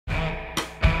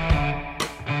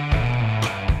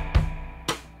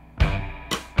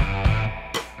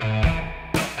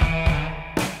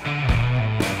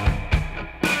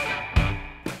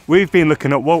We've been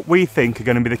looking at what we think are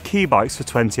going to be the key bikes for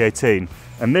 2018,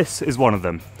 and this is one of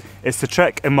them. It's the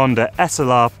Trek Emonda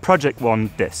SLR Project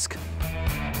 1 disc.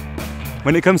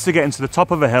 When it comes to getting to the top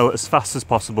of a hill as fast as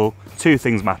possible, two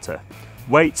things matter: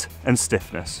 weight and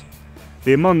stiffness.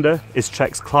 The Emonda is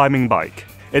Trek's climbing bike.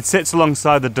 It sits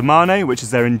alongside the Domane, which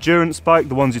is their endurance bike,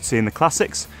 the ones you'd see in the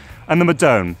classics, and the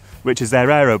Madone, which is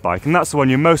their aero bike, and that's the one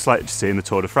you're most likely to see in the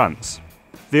Tour de France.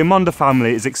 The Emonda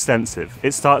family is extensive.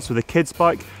 It starts with a kid's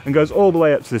bike and goes all the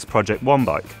way up to this Project 1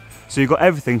 bike. So you've got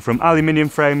everything from aluminium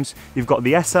frames, you've got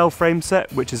the SL frame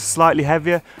set, which is slightly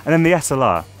heavier, and then the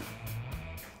SLR.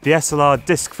 The SLR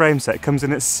disc frame set comes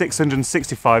in at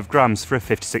 665 grams for a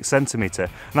 56cm, and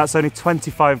that's only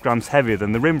 25 grams heavier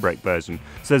than the rim brake version,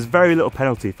 so there's very little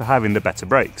penalty for having the better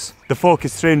brakes. The fork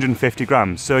is 350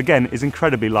 grams, so again is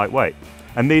incredibly lightweight,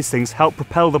 and these things help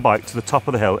propel the bike to the top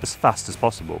of the hill as fast as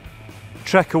possible.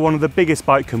 Trek are one of the biggest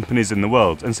bike companies in the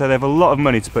world, and so they have a lot of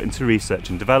money to put into research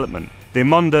and development. The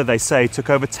Emonda, they say, took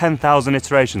over 10,000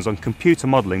 iterations on computer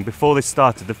modelling before they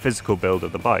started the physical build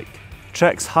of the bike.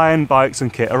 Trek's high-end bikes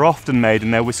and kit are often made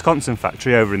in their Wisconsin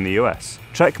factory over in the US.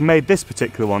 Trek made this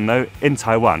particular one though in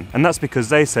Taiwan, and that's because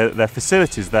they say that their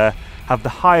facilities there have the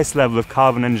highest level of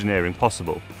carbon engineering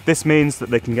possible. This means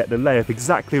that they can get the layup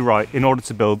exactly right in order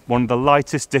to build one of the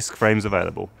lightest disc frames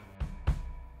available.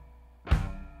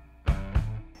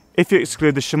 If you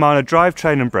exclude the Shimano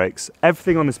drivetrain and brakes,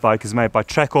 everything on this bike is made by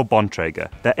Trek or Bontrager,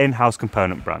 their in-house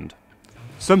component brand.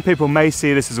 Some people may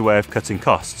see this as a way of cutting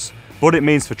costs. What it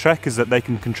means for Trek is that they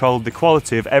can control the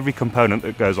quality of every component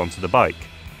that goes onto the bike.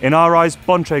 In our eyes,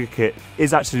 Bontrager kit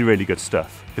is actually really good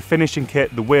stuff. The finishing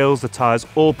kit, the wheels, the tyres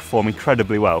all perform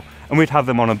incredibly well, and we'd have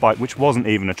them on a bike which wasn't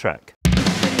even a Trek.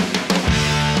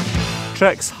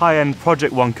 Trek's high-end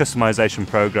Project 1 customization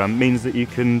program means that you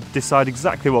can decide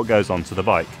exactly what goes onto the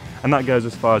bike, and that goes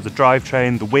as far as the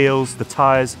drivetrain, the wheels, the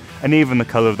tyres, and even the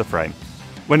colour of the frame.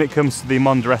 When it comes to the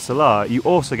Emonda SLR, you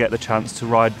also get the chance to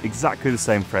ride exactly the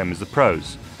same frame as the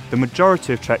pros. The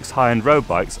majority of Trek's high-end road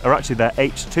bikes are actually their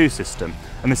H2 system,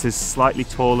 and this is slightly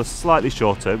taller, slightly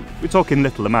shorter, we're talking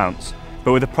little amounts.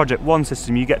 But with the Project 1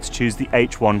 system you get to choose the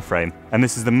H1 frame, and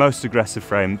this is the most aggressive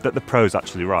frame that the pros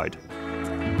actually ride.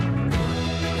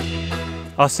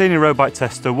 Our senior road bike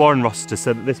tester Warren Rossiter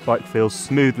said that this bike feels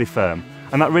smoothly firm,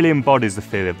 and that really embodies the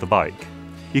feel of the bike.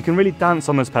 You can really dance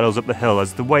on those pedals up the hill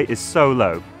as the weight is so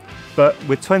low, but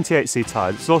with 28C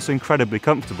tyres it's also incredibly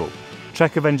comfortable.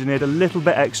 Trek have engineered a little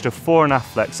bit extra fore and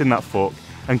aft flex in that fork,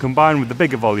 and combined with the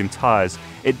bigger volume tyres,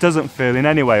 it doesn't feel in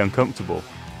any way uncomfortable.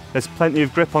 There's plenty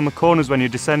of grip on the corners when you're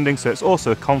descending, so it's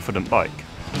also a confident bike.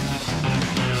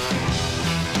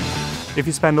 If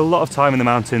you spend a lot of time in the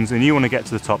mountains and you want to get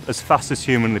to the top as fast as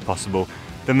humanly possible,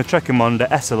 then the Trek Emonda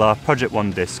SLR Project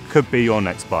 1 disc could be your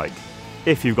next bike,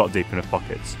 if you've got deep enough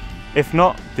pockets. If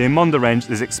not, the Emonda range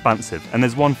is expansive and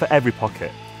there's one for every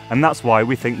pocket, and that's why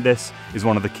we think this is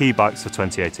one of the key bikes for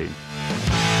 2018.